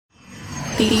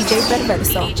DJ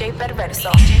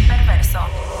Perverso.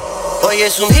 Hoy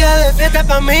es un día de fiesta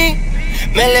pa' mí,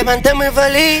 me levanté muy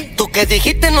feliz. Tú que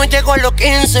dijiste no llego a los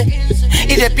 15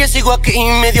 y de pie sigo aquí y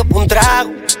me dio un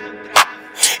trago.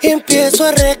 Y empiezo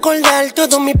a recordar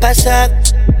todo mi pasado,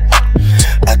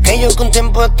 aquello que un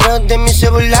tiempo atrás de mí se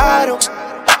burlaron.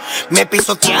 Me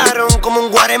pisotearon como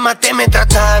un guaremate me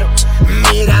trataron.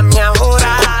 Mírame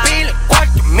ahora, con pila,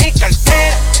 cuarto en mi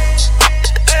cartera.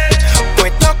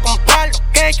 Puedo comprar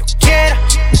lo que yo quiera,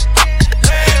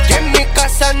 que en mi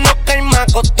casa no cae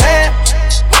más gotera.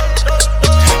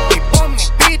 Vivo mi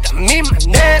vida a mi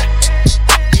manera,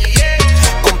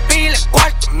 con pila,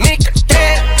 cuarto en mi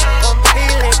cartera.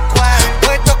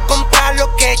 Puedo comprar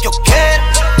lo que yo quiera,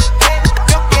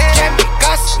 que en mi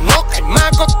casa no cae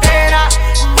más gotera.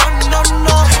 No,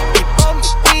 vivo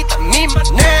mi vida a mi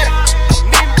manera,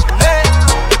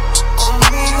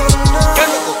 conmigo no. Yo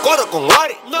no concordo con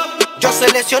Wari, yo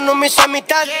selecciono mis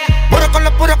amistades, puro con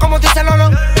lo puro como dice Lolo.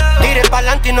 Tire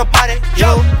pa'lante y no pare,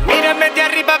 yo. Mírame de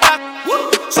arriba abajo,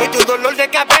 soy tu dolor de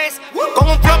cabeza, con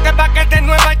un flow que va que es de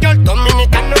Nueva York.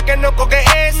 Dominicano que no coge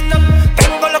es.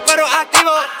 Tengo los cueros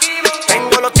activos,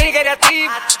 tengo los tigres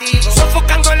activos,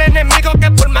 sofocando al enemigo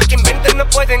que por más que inventen no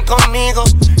pueden conmigo.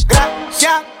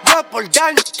 Gracias Dios por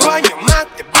darnos otro año más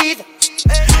de vida,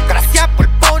 gracias por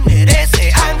poner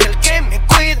ese ángel que me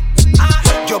cuida.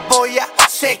 Yo voy a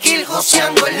seguir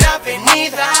joseando en la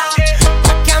avenida,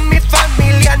 pa' que a mi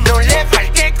familia no le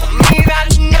falte comida,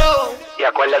 no. Y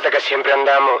acuérdate que siempre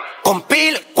andamos con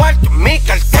pila, cuarto en mi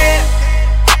cartera.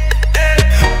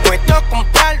 Puedo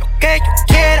comprar lo que yo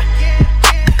quiera,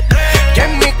 que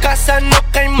en mi casa no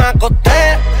cae más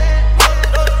gotera.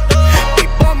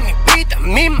 Vivo mi vida a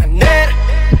mi manera,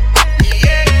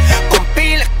 con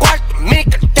pila, cuarto en mi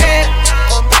cartera.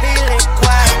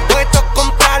 Puedo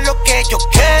comprar lo que yo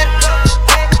quiera,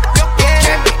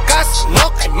 que en mi casa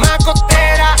no cae más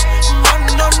gotera.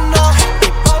 No,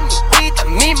 vivo mi vida a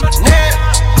mi manera.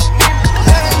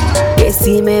 Que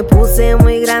si me puse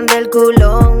muy grande el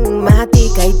culón,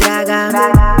 mastica y traga,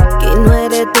 que no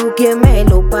eres tú quien me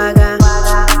lo paga.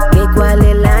 Que cuál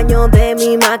es el año de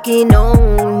mi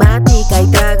maquinón, mastica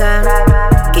y traga,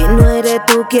 que no eres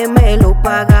tú quien me lo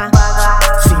paga.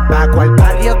 Si pago al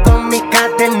barrio con mi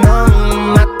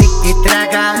cadenón, mastica y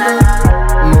traga,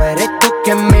 no eres tú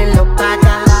quien me lo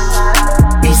paga.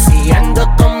 Y si ando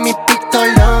con mi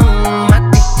pistolón,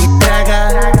 mastica y traga,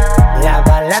 la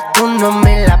bala tú no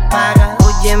me la pagas.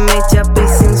 Óyeme, chapi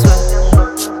sensual,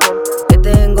 ¿qué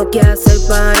tengo que hacer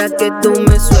para que tú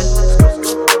me sueltes?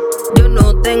 Yo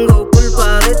no tengo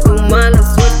culpa de tu mala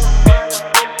suerte,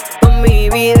 con mi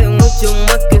vida es mucho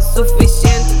más que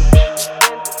suficiente.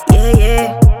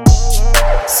 Yeah.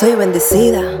 Soy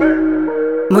bendecida,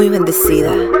 muy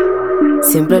bendecida.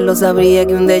 Siempre lo sabría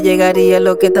que un día llegaría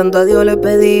lo que tanto a Dios le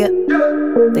pedía.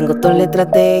 Tengo toda la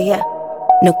estrategia,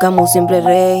 no camo siempre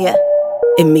regia.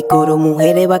 En mi coro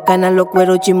mujeres bacanas, los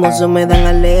cueros chismosos me dan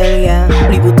alergia.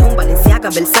 Louis Vuitton, Balenciaga,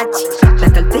 Versace,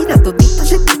 las carteras toditas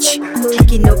de Gucci.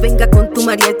 Aquí no venga con tu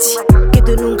mariachi, que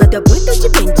tú nunca te apuestas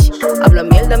chipenchi. Habla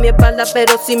mierda a mi espalda,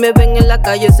 pero si me ven en la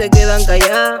calle se quedan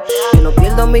calladas. Yo no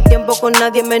pierdo mi tiempo con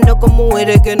nadie, menos con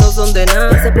mujeres que no son de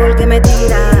nada. No sé por qué me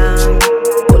tiran,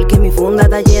 porque mi funda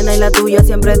está llena y la tuya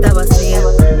siempre está vacía.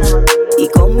 Y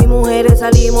con mis mujeres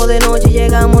salimos de noche y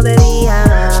llegamos de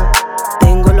día.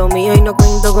 Tengo lo mío y no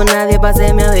cuento con nadie pa'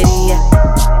 hacerme avería.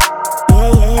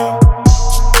 Yeah.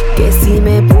 Que si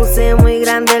me puse muy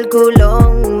grande el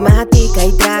culón, mastica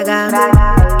y traga,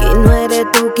 que no eres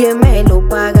tú quien me lo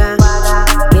paga.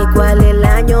 Que cuál es el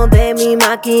año de mi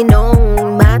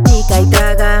maquinón, mastica y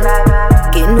traga,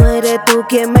 que no eres tú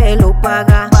quien me lo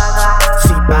paga.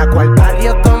 Si pago al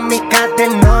barrio con mi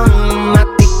cadenón,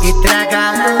 mastica y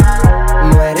traga,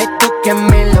 no eres tú quien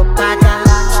me lo paga.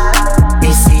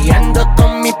 Y si ando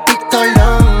con mi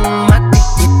pistolón,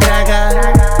 mastica y traga,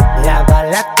 la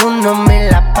bala tú no me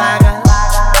la pagas.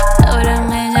 Ahora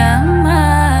me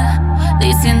llama,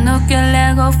 diciendo que le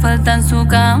hago falta en su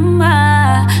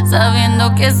cama,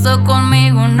 sabiendo que eso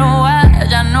conmigo no va,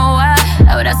 ya no va.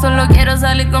 Ahora solo quiero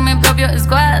salir con mi propio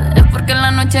squad, es porque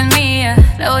la noche es mía,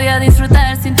 la voy a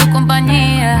disfrutar sin tu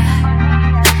compañía.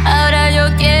 Ahora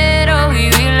yo quiero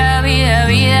vivir la vida,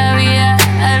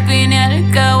 al fin y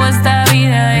al cabo esta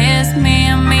vida es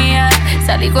mía.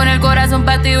 Salí con el corazón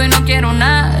partido y no quiero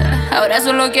nada, ahora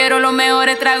solo quiero los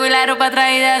mejores tragos y la ropa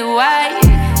traída de Dubai.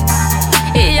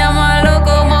 Y llámalo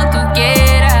como tú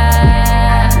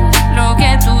quieras, lo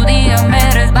que tú digas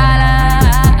me resbala.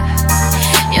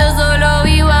 Yo solo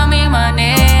vivo a mi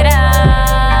manera.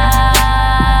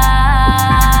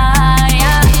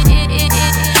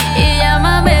 Y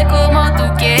llámame como tú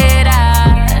quieras,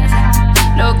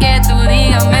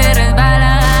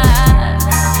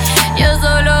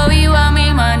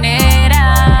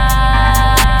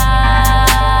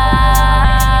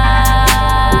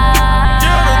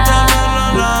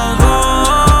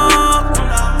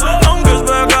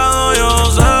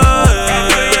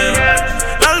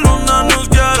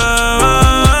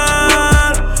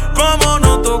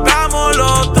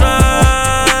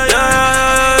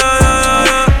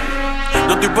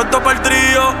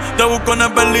 con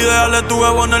el perli, déjale tu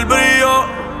huevo en el brillo.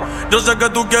 Yo sé que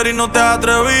tú quieres y no te has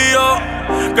atrevido.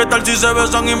 ¿Qué tal si se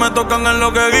besan y me tocan en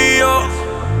lo que guío?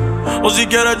 O si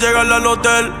quieres llegarle al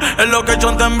hotel, en lo que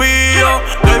yo te envío.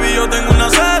 Baby, yo tengo una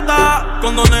Z,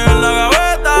 condones en la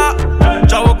gaveta,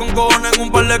 chavo con cojones en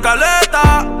un par de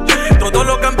caletas. Todo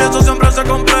lo que empiezo siempre se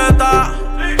completa.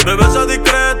 Bebé, sé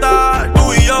discreta,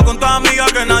 tú y yo con tu amiga,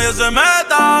 que nadie se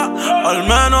meta. Al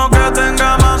menos que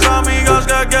tenga más amigas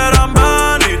que quieran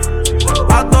venir.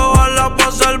 A todas las puedo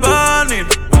hacer venir.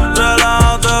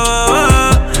 Relájate,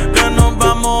 bebé, que nos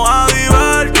vamos a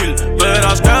divertir.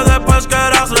 Verás que después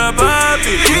quieras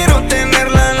repetir. Quiero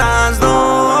tenerla en las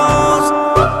dos,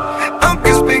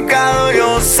 aunque es pecado,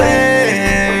 yo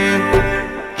sé.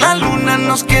 La luna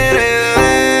nos quiere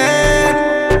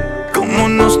ver, como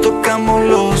nos tocamos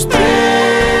los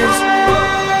tres.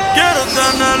 Quiero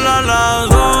tenerla en las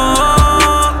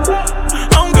dos,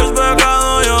 aunque es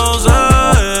pecado, yo sé.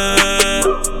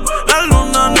 La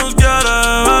luna nos quiere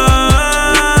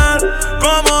ver,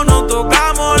 como nos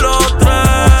tocamos los tres.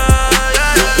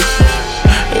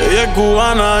 Ella es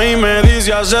cubana y me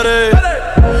dice haceré.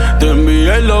 Te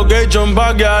envié el location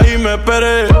pa' que ahí me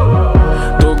esperé.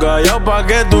 Tú callado pa'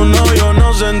 que tu novio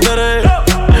no se entere.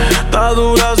 Está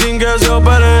dura sin que se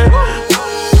opere.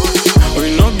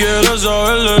 Hoy no quiere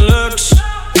saber del ex,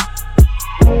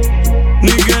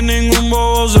 ni que ningún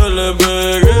bobo se le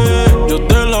pegue. Yo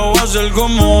te la voy a hacer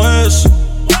como es,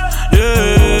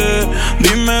 yeah.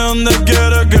 Dime dónde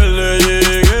quieres que le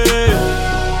llegue.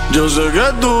 Yo sé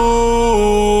que tú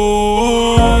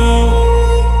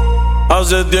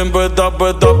hace tiempo estás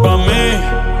puesta pa' mí.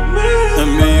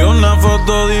 Envío una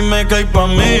foto, dime que hay pa'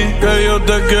 mí, que yo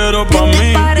te quiero pa' mí. ¿Qué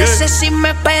te parece si me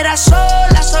esperas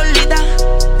sola, solita?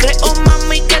 Creo,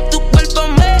 mami, que tu cuerpo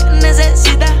me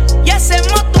necesita. Y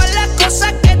hacemos todas las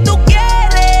cosas que tú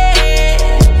quieres,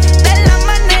 de la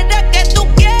manera que tú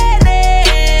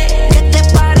quieres. ¿Qué te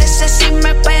parece si me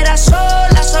esperas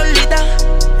sola, solita?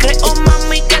 Creo,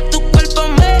 mami, que tu cuerpo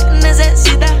me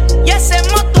necesita. Y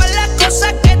hacemos todas las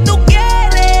cosas que tú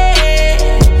quieres,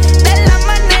 de la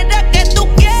manera que tú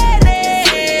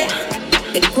quieres.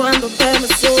 Que cuando te me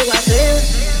subo arriba,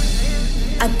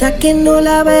 hasta que no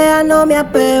la vea no me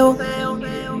apeo.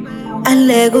 A él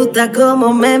le gusta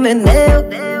como me meneo.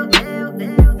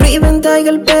 Riven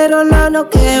Tiger pero lo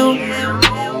noqueo.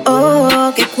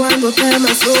 Oh, que cuando te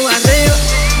me subo arriba,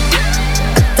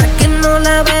 hasta que no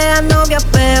la vea no me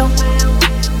apeo.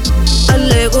 A él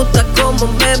le gusta como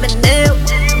me meneo.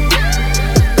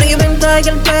 Riven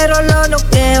Tiger pero lo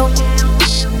noqueo.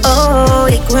 Oh,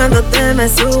 y cuando te me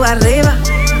subo arriba,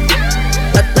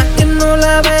 hasta que no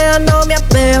la vea no me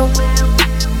apeo.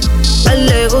 A él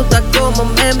le gusta como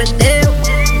me meneo.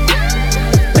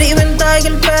 Riven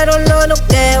Tiger pero lo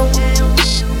noqueo.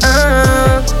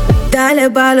 Dale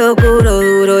pa' lo puro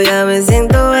duro, ya me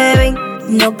siento baby.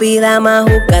 No pida más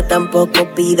juca,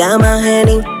 tampoco pida más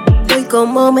Henny. Soy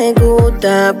como me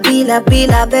gusta, pila,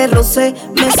 pila de rosé.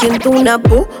 Me siento una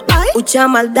mucha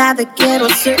maldades quiero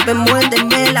hacer. Me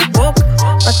muérdeme la boca,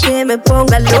 pa' que me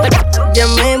ponga loca.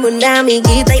 Llamemos una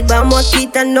amiguita y vamos a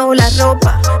quitarnos la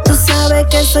ropa. Tú sabes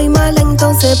que soy mala,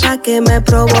 entonces pa' que me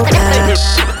provoca.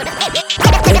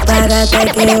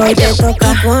 Prepárate que hoy te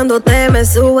toca. Cuando te me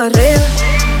subo arriba,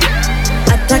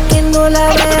 hasta que no la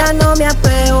vea no me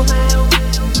apeo.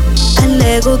 A él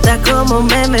le gusta como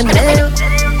me meneo.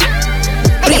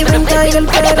 Riven Tiger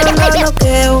pero no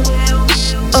noqueo.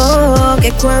 Oh,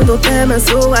 que cuando te me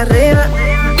subo arriba,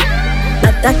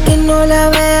 hasta que no la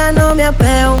vea no me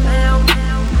apeo.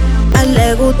 A él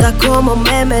le gusta como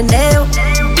me meneo.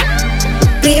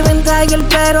 Riven Tiger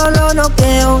pero lo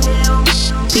noqueo.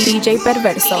 DJ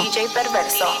Perverso.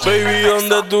 Baby,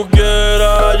 donde tú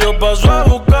quieras, yo paso a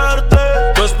buscarte.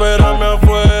 Tú espérame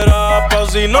afuera, pa'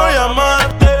 si no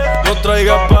llamarte. No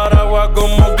traigas paraguas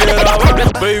como quieras.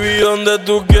 Baby, donde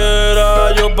tú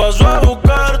quieras, yo paso a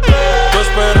buscarte. Tú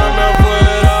espérame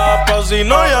afuera, pa' si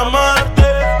no llamarte.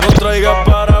 No traigas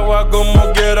paraguas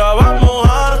como quieras, vamos a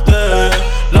mojarte.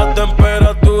 La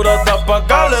temperatura está pa'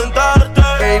 calentarte.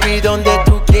 Baby, donde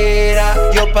tú quieras,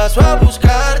 yo paso a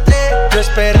buscarte. Tú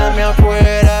espérame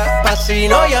afuera, pa' si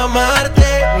no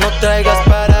llamarte. No traigas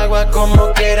paraguas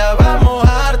como quiera, va a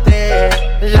mojarte.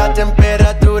 La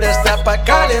temperatura está pa'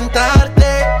 calentarte.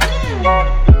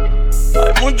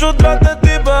 Hay muchos tras de ti,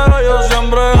 pero yo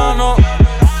siempre gano.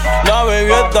 La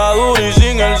baby está dura y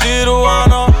sin el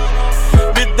cirujano.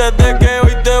 Vístete que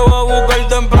hoy te voy a buscar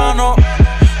temprano.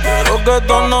 Quiero que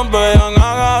todos nos vean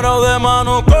agarrados de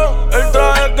mano con el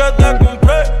traje que te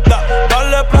compré.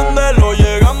 Dale, prendelo,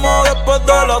 llegamos después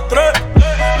de las 3.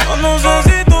 Yo no sé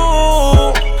si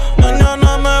tú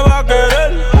mañana me vas a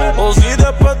querer, o si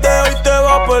después de hoy te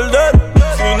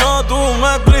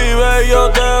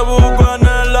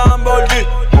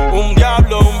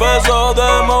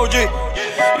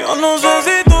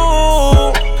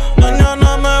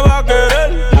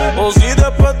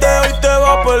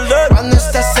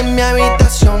mi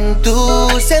habitación, tú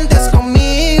sientes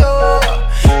conmigo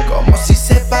como si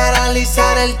se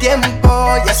paralizara el tiempo.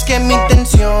 Y es que mi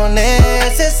intención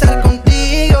es estar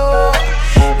contigo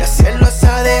y hacerlo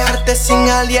hasta dejarte sin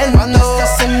aliento. Cuando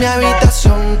estás en mi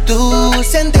habitación, tú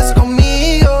sientes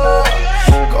conmigo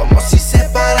como si se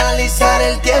paralizara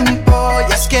el tiempo.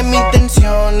 Y es que mi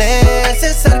intención es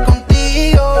estar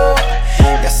contigo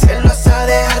y hacerlo hasta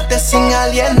dejarte sin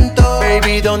aliento.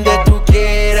 Baby, donde tú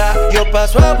quieras, yo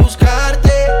paso a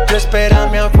buscarte. Tú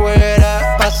espérame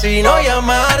afuera, pa' si no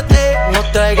llamarte. No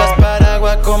traigas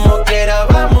paraguas, como quiera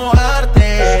va a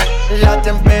mojarte. La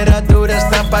temperatura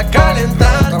está pa'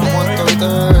 calentarte.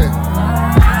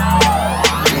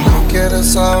 Si no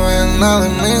quieres saber nada de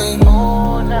mí,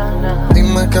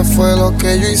 dime qué fue lo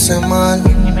que yo hice mal.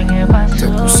 Te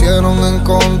pusieron en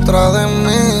contra de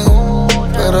mí,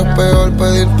 pero es peor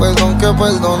pedir perdón que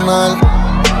perdonar.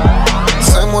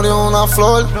 Se murió una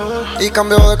flor y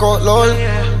cambió de color.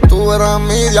 Tú eras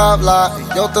mi diabla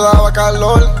y yo te daba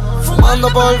calor. Fumando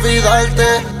pa' olvidarte,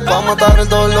 pa' matar el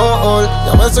dolor. Y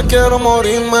a veces quiero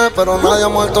morirme, pero nadie ha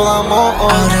muerto de amor.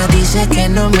 Ahora dice que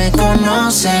no me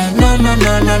conoce, no, no,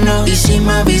 no, no, no. Y si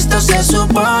me ha visto se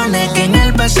supone que en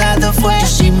el pasado fue. Yo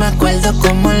sí me acuerdo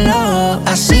cómo lo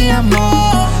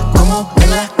hacíamos, como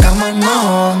en la cama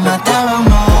nos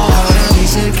matábamos. Ahora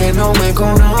dice que no me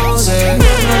conoce, no,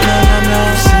 no, no, no, no.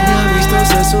 Si me ha visto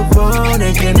se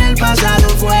supone que en el pasado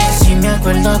fue. Sí me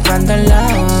acuerdo cuando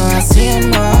lo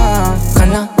hacíamos,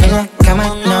 cuando en la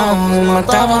cama nos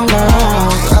matábamos.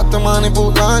 Dejaste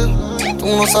manipular, tú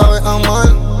no sabes amar.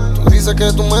 Tú dices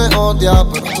que tú me odias,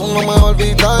 pero tú no me vas a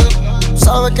olvidar.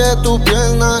 Sabes que tu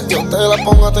pierna yo te la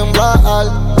pongo a temblar.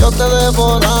 Yo te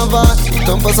devoraba y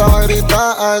tú empezabas a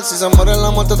gritar. Si se mueren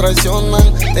la muerte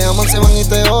traicionan, te aman, se van y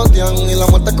te odian. Y la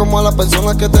muerte es como a las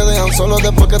personas que te dejan solo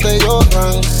después que te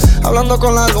lloran. Hablando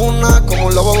con la luna, como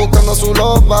un lobo buscando a su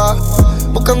loba.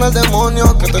 Buscando al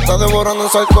demonio que te está devorando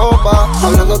en su alcoba.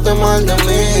 Hablándote mal de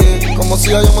mí, como si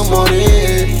ya yo me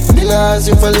morí. Dile a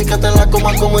ese infeliz que te la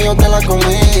coma como yo te la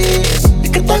comí. Y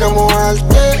que te haga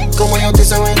mojarte, como yo te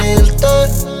hice venirte.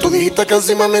 Tú dijiste que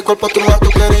encima de mi cuerpo tú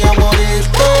querías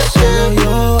morirte. Solo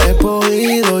yo he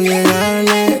podido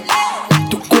llegarle.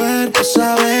 Tu cuerpo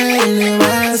sabe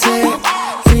elevarse.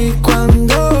 Y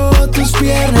cuando tus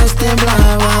piernas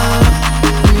temblaban,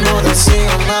 no decía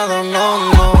nada,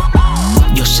 no, no.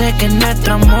 Yo sé que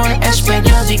nuestro amor es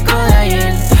periódico de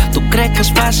ayer. Tú crees que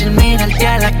es fácil mirarte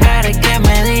a la cara y que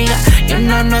me diga yo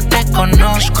no te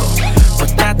conozco. Pues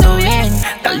está todo bien,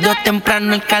 tarde o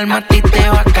temprano el calma a ti te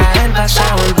va a caer. Vas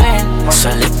a volver,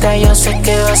 solita yo sé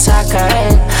que vas a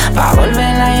caer. Va a volver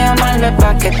a llamarme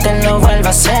pa' que te lo vuelva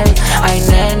a hacer. Ay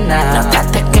nena,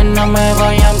 notaste que no me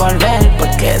voy a envolver,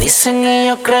 porque dicen y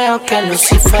yo creo que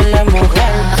Lucifer es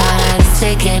mujer.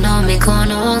 Parece que no me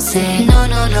conoce, no,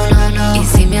 no, no, no, no. Y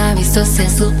si me ha visto se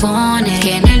supone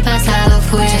que en el pasado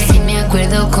fue. Yo sí me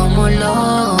acuerdo cómo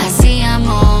lo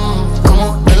hacíamos,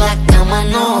 como en la cama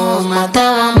nos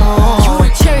matábamos. You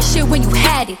would cherish it when you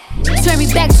had it. Turn me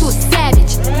back to a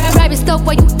savage. Grabbing stuff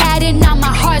while you at it. Now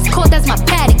my heart's cold as my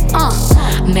paddock.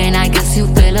 Man, I guess you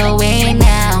feel away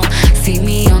now. See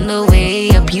me on the way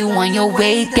up, you on your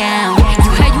way down. You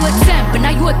had you a 10, but now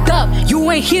you a dub.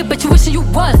 You ain't here, but you wishing you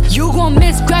was. You gon'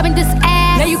 miss grabbing this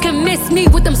ass. Now you can miss me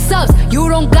with them subs. You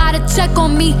don't gotta check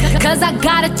on me, cause I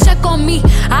gotta check on me.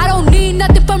 I don't need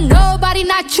nothing from nobody,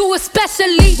 not you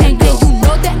especially. And then you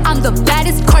know that I'm the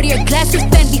baddest. Cartier glasses,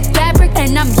 Fendi fabric.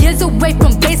 And I'm years away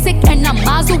from basic, and I'm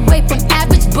miles away from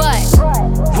average. But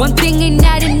one thing ain't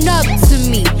adding up to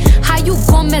me. How you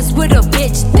gon' mess with a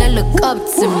bitch that look up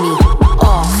to me?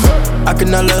 I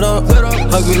cannot let up,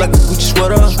 hug you like a Gucci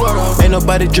sweater. Ain't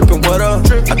nobody dripping water.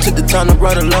 I took the time to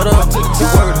write a letter. You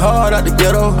worked hard out the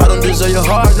ghetto. I don't deserve your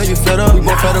heart, know you fed up. We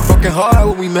both had a broken heart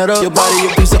when we met up. Your body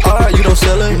a piece of art, you don't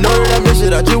sell it. You know that I miss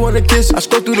it, I just wanna kiss it. I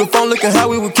scroll through the phone looking how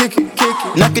we would kick it.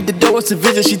 Knock at the door, it's a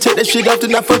visit. She take that shit off,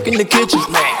 then I fuck in the kitchen.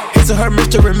 Hits of her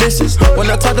Mr. and Mrs. When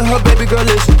I talk to her, baby girl,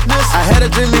 listen. I had a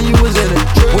dream and you was in it.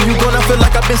 When you gone, I feel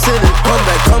like I've been sinning.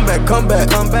 Come back, come back,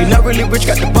 come back. You not really rich,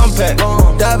 got the bump pack.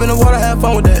 Dive in the water, have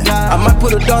fun with that. I might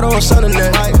put a daughter or son in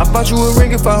that. I bought you a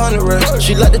ring for 100 racks.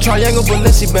 She like the triangle, but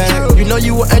let's see bag. You know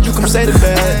you an angel, come say the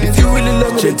bag. If you really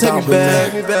love me, then take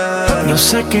me back. Yo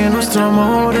sé que nuestro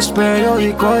amor es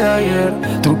periódico de ayer.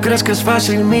 Tú crees que es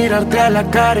fácil mirarte a la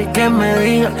cara y que me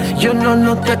diga yo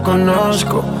no te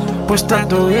conozco. Pues está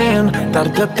todo bien,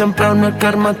 tarde o temprano el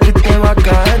karma a ti te va a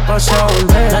caer. Vas a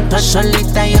volver, No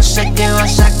solita yo sé que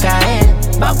vas a caer.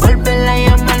 Va a volver a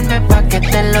llamarme pa' que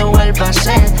te lo vuelva a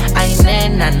hacer. Ay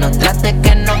nena, no trates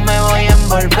que no me voy a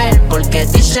envolver, porque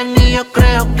dicen y que yo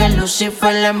creo que Lucy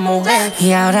fue la mujer.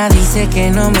 Y ahora dice que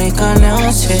no me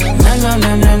conoce.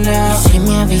 No. Si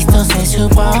me ha visto se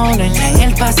supone que en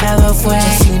el pasado fue.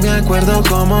 Yo sí me acuerdo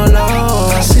cómo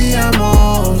lo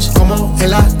hacíamos, como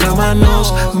en la cama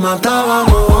nos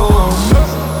matábamos.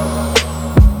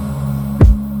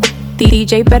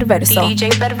 DJ Perverso. DJ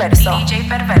Perverso. DJ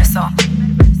Perverso.